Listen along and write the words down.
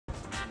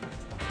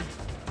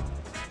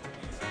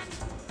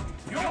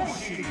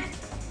Yoshi.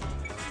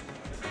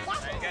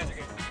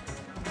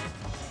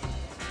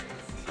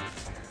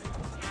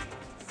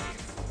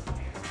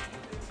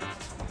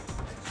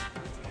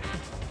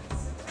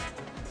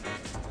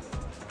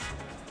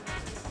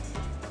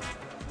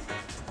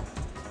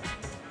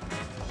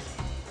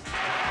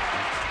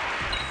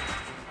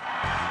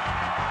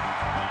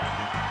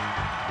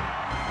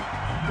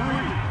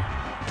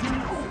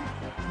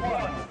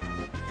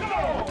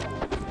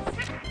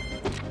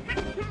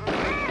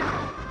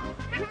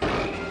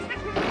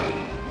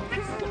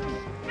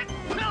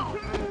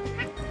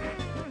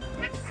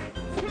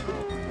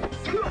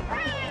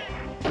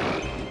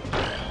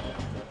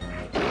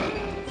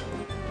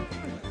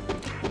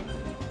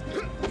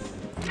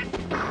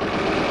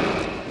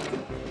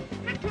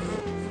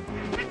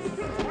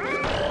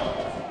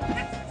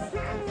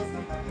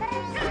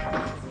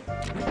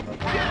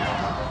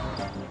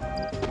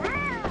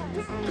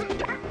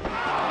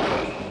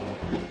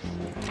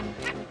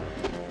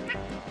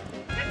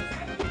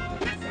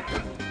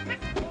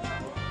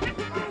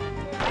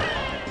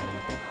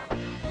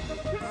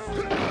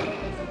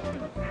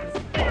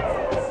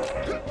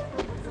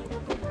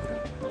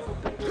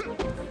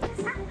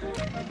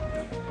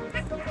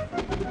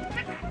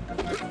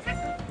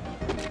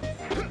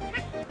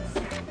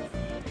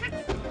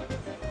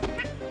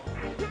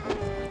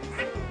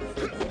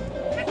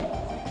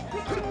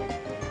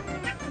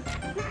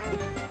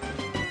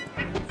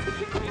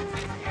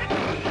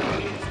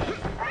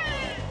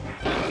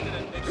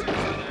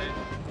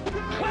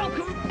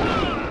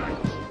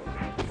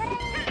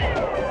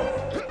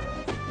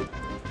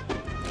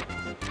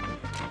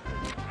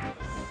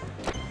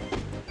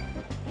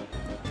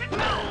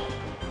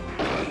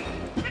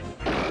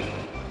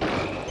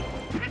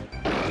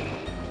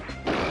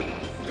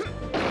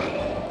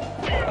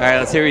 All right,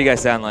 let's hear what you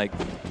guys sound like.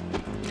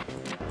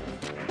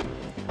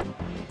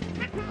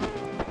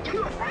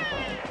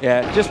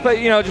 Yeah, just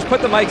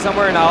put the mic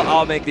somewhere and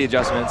I'll make the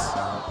adjustments.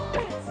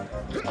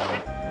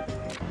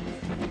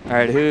 All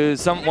right,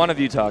 one of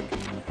you talk.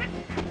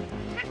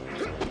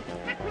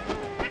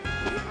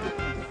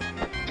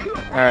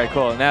 All right,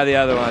 cool. Now the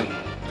other one.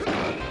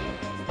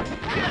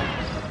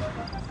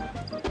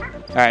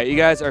 All right, you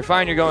guys are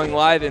fine. You're going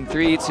live in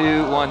 3,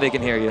 2, 1. They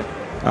can hear you.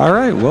 All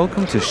right,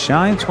 welcome to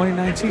Shine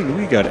 2019.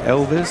 We got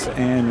Elvis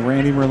and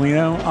Randy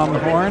Merlino on the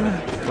horn.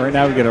 Right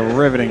now we got a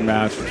riveting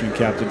match between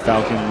Captain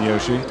Falcon and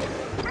Yoshi.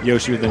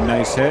 Yoshi with a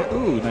nice hit.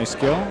 Ooh, nice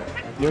skill.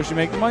 Yoshi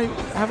might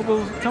have a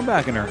little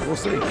comeback in her. We'll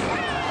see.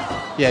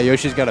 Yeah,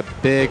 Yoshi's got a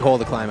big hole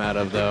to climb out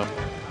of, though.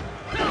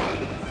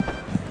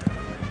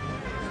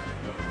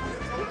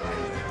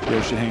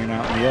 Yoshi hanging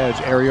out on the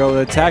edge. Aerial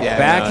attack, yeah,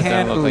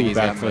 backhand. No, Ooh,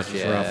 back fist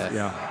is rough.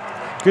 Yeah.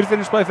 Good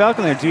finish by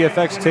Falcon there.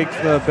 DFX takes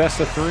the best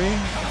of 3.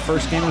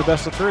 First game of the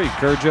best of 3.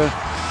 Kurja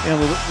in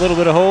a little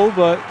bit of hole,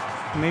 but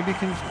maybe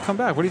can come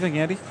back. What do you think,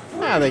 Andy?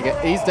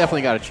 Yeah, he's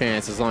definitely got a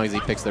chance as long as he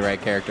picks the right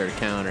character to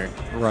counter.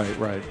 Right,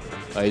 right.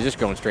 He's just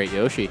going straight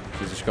Yoshi.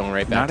 He's just going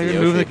right back to Yoshi.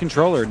 Not even moving the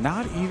controller.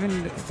 Not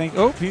even think.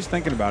 Oh, he's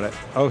thinking about it.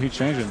 Oh, he's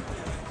changing.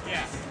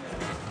 Yeah.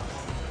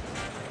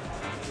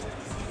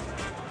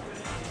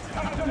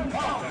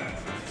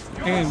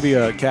 And be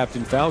a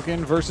Captain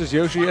Falcon versus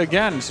Yoshi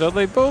again. So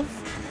they both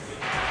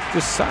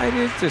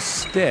decided to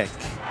stick.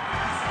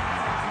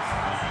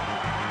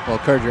 Well,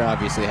 Kurja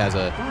obviously has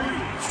a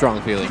strong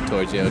feeling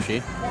towards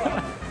Yoshi.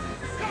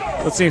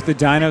 Let's see if the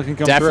Dino can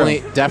come through.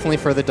 Definitely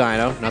for the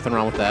Dino. Nothing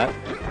wrong with that.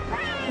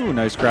 Ooh,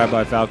 nice grab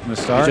by Falcon to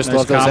start. You just nice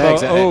love those combo.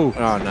 eggs.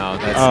 Oh, no,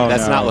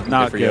 that's not looking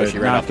good for Yoshi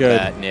right off the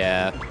bat.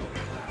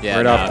 Yeah,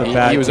 right off the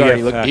bat.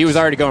 He was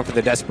already going for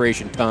the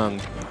desperation tongue.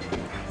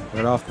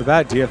 Right off the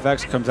bat,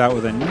 DFX comes out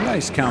with a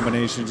nice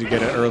combination to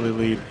get an early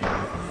lead.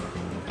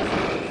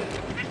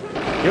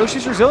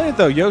 Yoshi's resilient,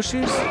 though.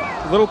 Yoshi's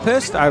a little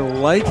pissed. I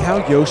like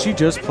how Yoshi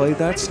just played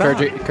that stop.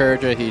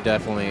 Kurja, he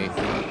definitely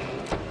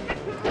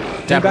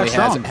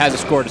has a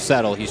score to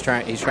settle. He's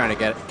trying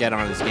to get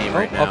on this game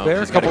right now. Up there,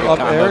 he's a couple got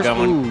a up airs.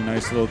 Going. Ooh,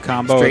 nice little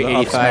combo. Straight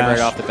 85 right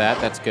off the bat.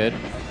 That's good.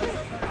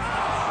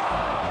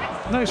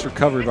 Nice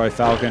recovery by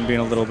Falcon, being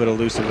a little bit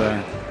elusive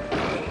there.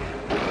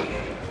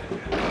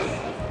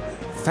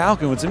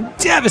 Falcon with some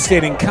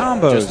devastating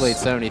combos. Just laid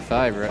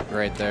 75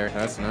 right there.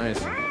 That's nice.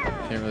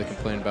 Can't really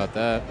complain about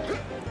that.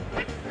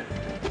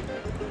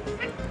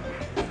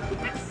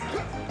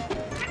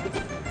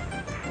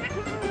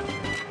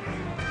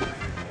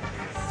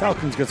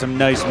 Falcon's got some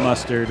nice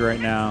mustard right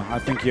now. I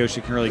think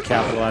Yoshi can really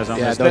capitalize on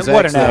this.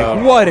 What an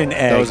egg. What an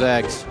egg. Those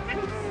eggs.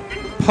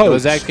 Poached.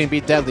 Those eggs can be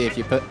deadly if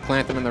you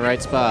plant them in the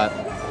right spot.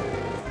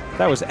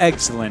 That was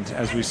excellent,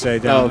 as we say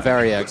down. Oh,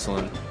 very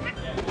excellent.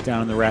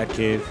 Down in the rat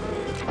cave.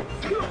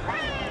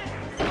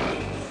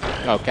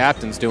 Oh,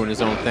 Captain's doing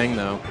his own thing,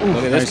 though. Ooh,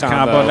 look at this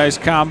combo. Nice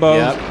combo.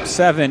 Yep.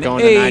 7,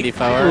 Going 8. to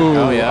 94. Ooh,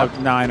 oh, yeah.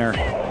 A niner. Oh,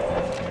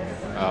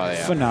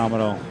 yeah.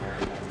 Phenomenal.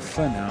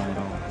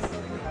 Phenomenal.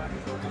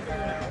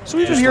 So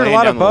we've been hearing a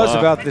lot of buzz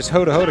about this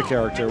Hoda Hoda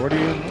character. What do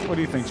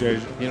you think,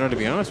 Jay? You know, to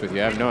be honest with you,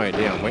 I have no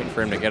idea. I'm waiting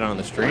for him to get on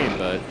the stream,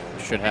 but it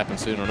should happen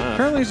soon enough.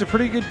 Apparently, he's a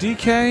pretty good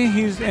DK.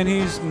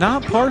 He's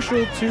not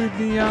partial to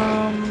the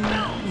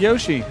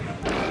Yoshi.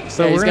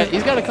 So yeah,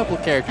 he's got a couple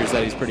of characters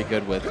that he's pretty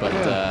good with, but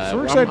so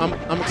we're excited.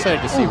 I'm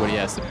excited to see what he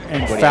has to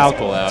And what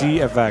Falcon, he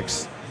has to pull out.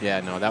 DFX. Yeah,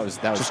 no, that was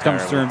Just terrible.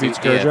 comes through and beats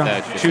Kurja.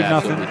 DFX just 2-0.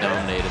 absolutely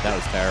dominated. That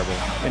was terrible.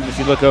 And if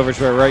you look over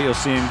to our right, you'll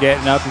see him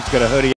getting up. He's got a hoodie.